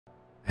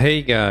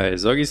Hey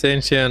guys,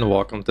 Augiesaint here and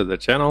welcome to the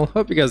channel.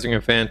 Hope you guys are having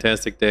a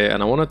fantastic day,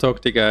 and I want to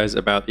talk to you guys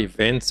about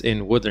events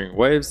in Wuthering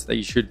Waves that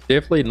you should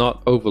definitely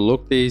not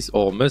overlook these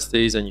or miss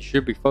these, and you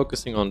should be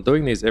focusing on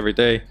doing these every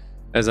day.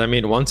 As I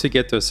mean, once you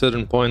get to a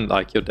certain point,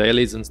 like your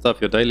dailies and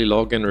stuff, your daily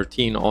login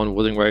routine on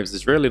Wuthering Waves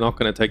is really not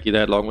going to take you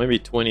that long, maybe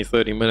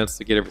 20-30 minutes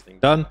to get everything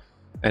done.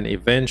 And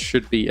events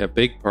should be a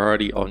big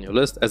priority on your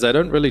list, as I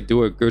don't really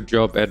do a good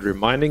job at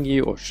reminding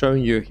you or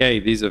showing you,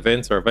 hey, these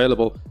events are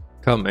available,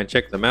 come and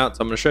check them out.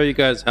 So I'm going to show you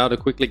guys how to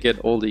quickly get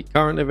all the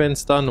current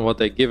events done, what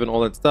they give and all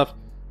that stuff,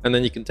 and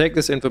then you can take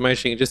this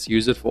information and just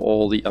use it for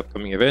all the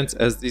upcoming events,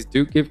 as these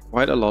do give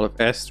quite a lot of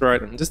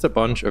Asterites and just a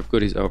bunch of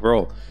goodies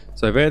overall.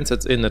 So events,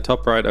 it's in the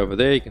top right over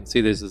there. You can see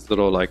there's this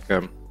little like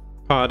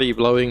party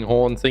blowing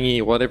horn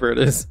thingy, whatever it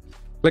is.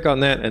 Click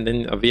on that, and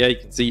then over here you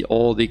can see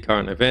all the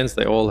current events.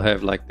 They all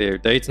have like their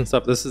dates and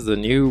stuff. This is the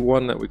new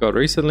one that we got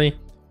recently.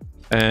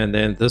 And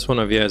then this one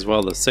over here as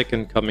well, the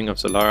second coming of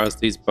Solaris.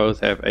 These both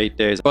have 8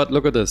 days. But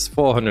look at this,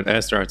 400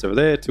 Asterites over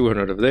there,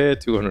 200 over there,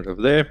 200 over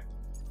there.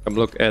 Come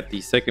look at the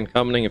second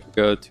coming. If we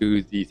go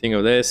to the thing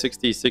over there,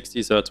 60,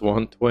 60, so it's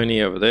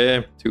 120 over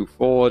there,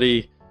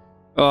 240.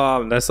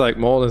 That's like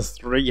more than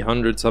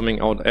 300 something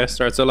old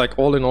Asterites. So like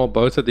all in all,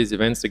 both of these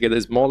events together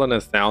is more than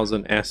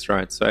 1,000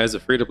 Asterites. So as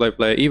a free-to-play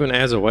player, even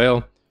as a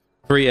whale,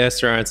 3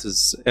 Asterites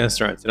is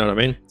Asterites, you know what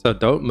I mean? So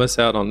don't miss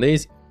out on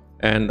these.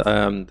 And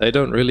they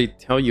don't really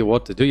tell you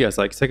what to do yet. It's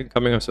like second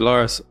coming of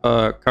Solaris,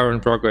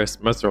 current progress,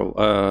 Mithril.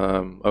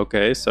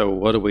 Okay, so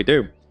what do we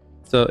do?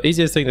 So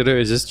easiest thing to do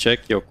is just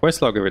check your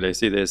quest log every day.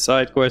 See, there's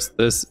side quest.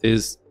 This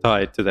is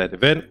tied to that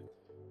event.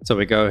 So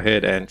we go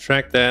ahead and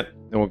track that.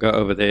 And we'll go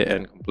over there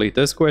and complete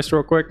this quest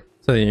real quick.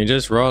 So you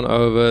just run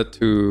over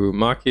to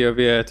Marquee over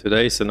here.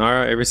 Today's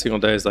scenario. Every single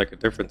day is like a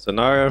different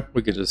scenario.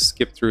 We can just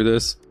skip through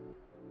this.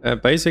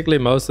 Basically,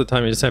 most of the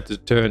time you just have to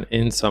turn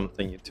in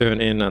something. You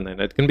turn in, and then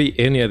it can be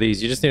any of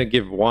these. You just need to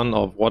give one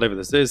of whatever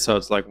this is. So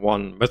it's like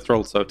one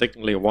mithril, so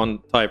technically one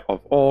type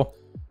of ore.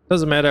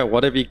 Doesn't matter,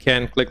 whatever you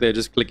can click there,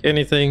 just click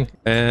anything,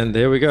 and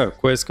there we go,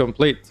 quest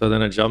complete. So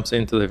then it jumps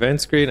into the event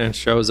screen and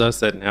shows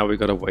us that now we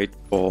got to wait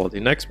for the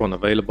next one,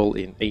 available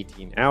in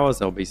 18 hours.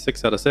 That'll be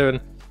 6 out of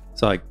 7.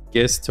 So I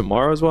guess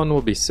tomorrow's one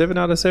will be 7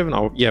 out of 7.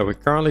 Oh yeah, we're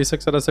currently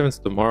 6 out of 7,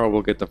 so tomorrow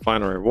we'll get the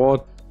final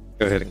reward.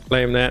 Go ahead and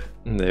claim that,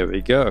 and there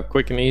we go,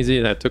 quick and easy.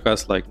 That took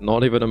us like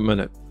not even a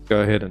minute. Go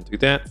ahead and do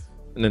that.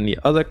 And then the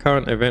other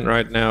current event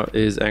right now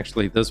is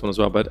actually this one as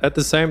well. But at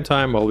the same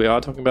time, while we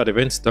are talking about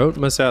events, don't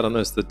miss out on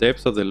this, the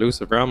Depths of the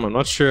Elusive Realm. I'm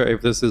not sure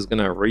if this is going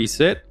to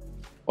reset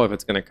or if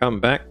it's going to come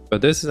back, but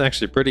this is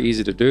actually pretty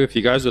easy to do. If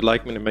you guys would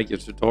like me to make a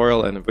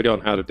tutorial and a video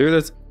on how to do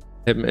this,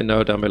 let me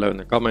know down below in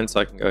the comments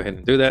so I can go ahead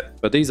and do that.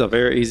 But these are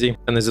very easy,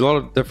 and there's a lot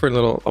of different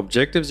little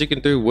objectives you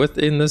can do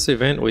within this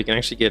event where you can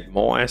actually get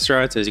more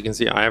Asterites. As you can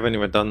see, I haven't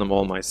even done them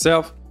all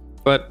myself,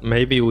 but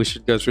maybe we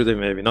should go through them,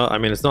 maybe not. I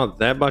mean, it's not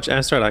that much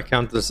Asterite. I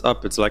count this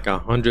up, it's like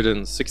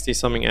 160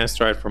 something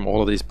Asterite from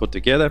all of these put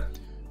together,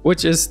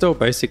 which is still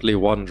basically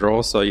one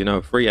draw. So, you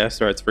know, free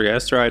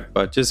Asterite,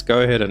 but just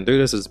go ahead and do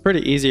this. It's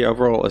pretty easy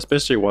overall,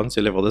 especially once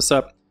you level this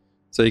up.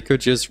 So you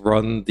could just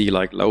run the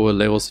like lower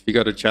levels. If you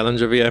go to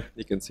challenge over here,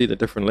 you can see the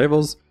different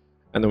levels.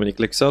 And then when you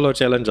click solo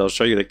challenge, I'll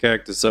show you the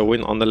characters. So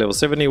when on the level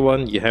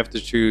 71, you have to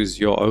choose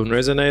your own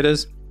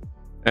resonators.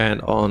 And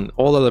on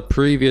all of the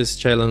previous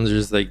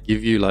challenges, they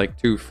give you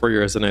like 2 free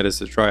resonators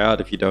to try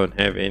out if you don't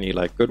have any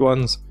like good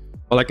ones.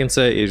 All I can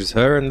say is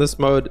her in this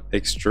mode,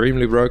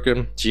 extremely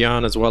broken.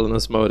 Gian as well in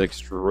this mode,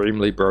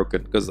 extremely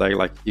broken. Because they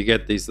like, you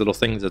get these little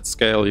things that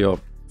scale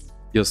your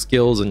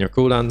skills and your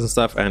cooldowns and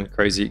stuff, and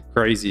crazy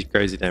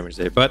damage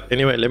there. But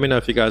anyway, let me know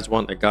if you guys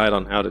want a guide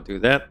on how to do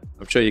that.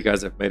 I'm sure you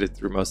guys have made it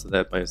through most of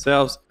that by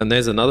yourselves. And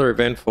there's another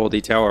event for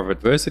the Tower of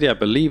Adversity. I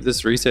believe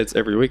this resets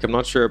every week. I'm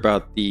not sure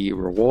about the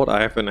reward.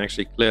 I haven't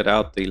actually cleared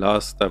out the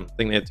last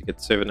thing there to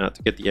get 7 out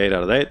to get the 8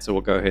 out of 8, so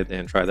we'll go ahead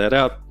and try that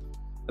out.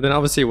 And then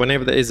obviously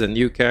whenever there is a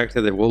new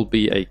character, there will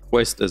be a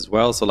quest as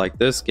well. So like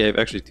this gave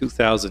actually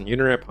 2,000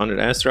 Unirep, 100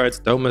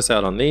 Asterites. Don't miss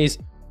out on these,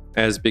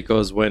 as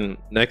because when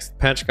next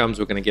patch comes,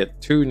 we're going to get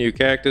 2 new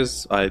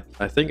characters. I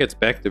think it's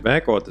back to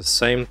back or at the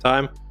same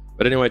time,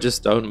 but anyway,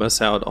 just don't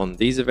miss out on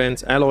these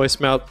events. Alloy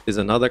Smelt is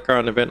another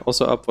current event,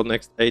 also up for the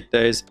next 8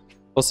 days.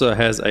 Also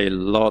has a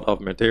lot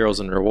of materials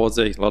and rewards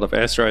there, a lot of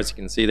Asterites. You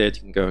can see that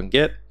you can go and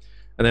get.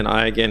 And then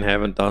I again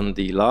haven't done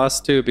the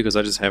last 2 because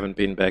I just haven't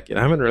been back in.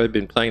 I haven't really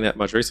been playing that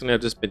much recently. I've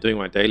just been doing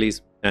my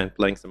dailies and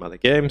playing some other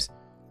games.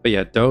 But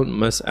yeah, don't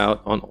miss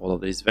out on all of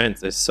these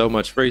events. There's so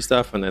much free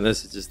stuff, and then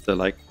this is just the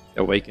like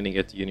Awakening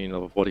at Union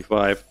level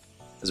 45,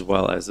 as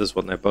well as this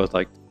one. They're both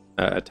like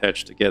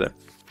attached together.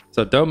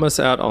 So don't miss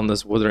out on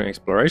this Wuthering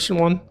Exploration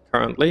one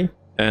currently.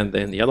 And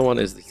then the other one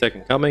is the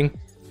Second Coming.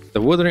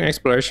 The Wuthering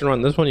Exploration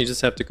one, this one you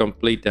just have to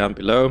complete down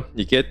below.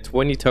 You get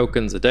 20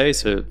 tokens a day.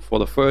 So for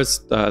the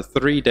first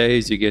 3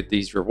 days, you get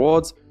these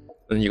rewards.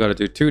 Then you got to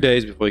do 2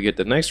 days before you get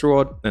the next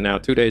reward. And now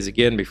 2 days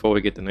again before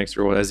we get the next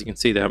reward. As you can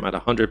see there, I'm at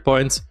 100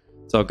 points.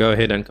 So I'll go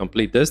ahead and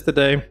complete this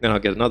today. Then I'll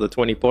get another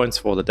 20 points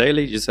for the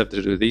daily. You just have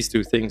to do these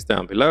 2 things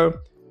down below.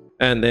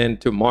 And then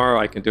tomorrow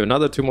I can do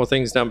another 2 more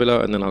things down below,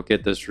 and then I'll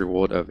get this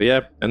reward over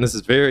here. And this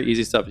is very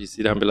easy stuff you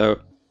see down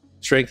below.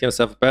 Strengthen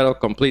yourself a battle,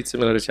 complete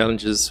simulator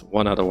challenges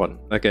 1 out of 1.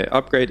 Okay,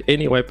 upgrade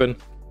any weapon.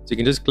 So you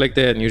can just click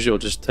there and usually it'll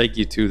just take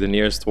you to the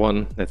nearest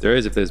one that there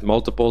is. If there's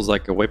multiples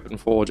like a weapon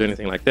forge or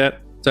anything like that.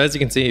 So as you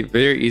can see,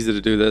 very easy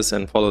to do this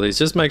and follow these.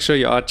 Just make sure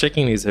you are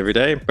checking these every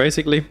day.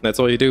 Basically, that's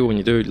all you do when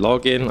you do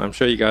log in. I'm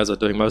sure you guys are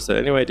doing most of it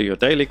anyway. Do your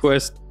daily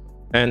quest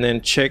and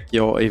then check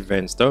your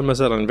events. Don't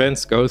miss out on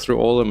events. Go through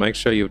all of them. Make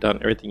sure you've done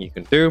everything you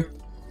can do.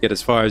 Get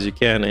as far as you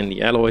can in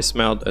the alloy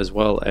smelt as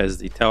well as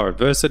the tower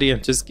adversity,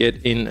 and just get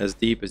in as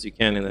deep as you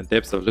can in the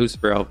depths of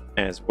Lucifer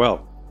as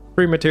well.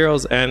 Free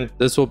materials, and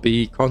this will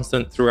be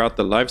constant throughout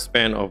the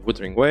lifespan of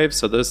Wuthering Waves.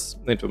 So this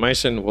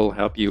information will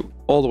help you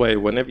all the way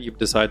whenever you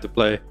decide to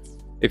play.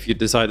 If you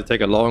decide to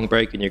take a long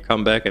break and you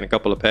come back in a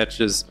couple of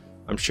patches,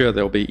 I'm sure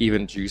there'll be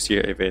even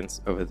juicier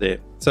events over there.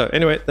 So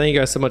anyway, thank you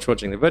guys so much for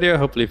watching the video.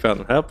 Hopefully you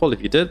found it helpful.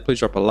 If you did, please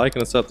drop a like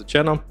and a sub to the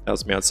channel. It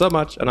helps me out so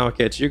much, and I'll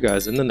catch you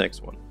guys in the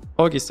next one.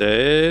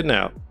 Augiesaint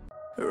now.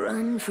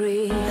 Run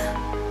free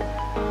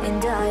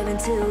and dive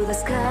into the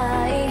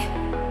sky.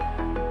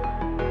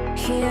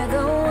 Hear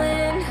the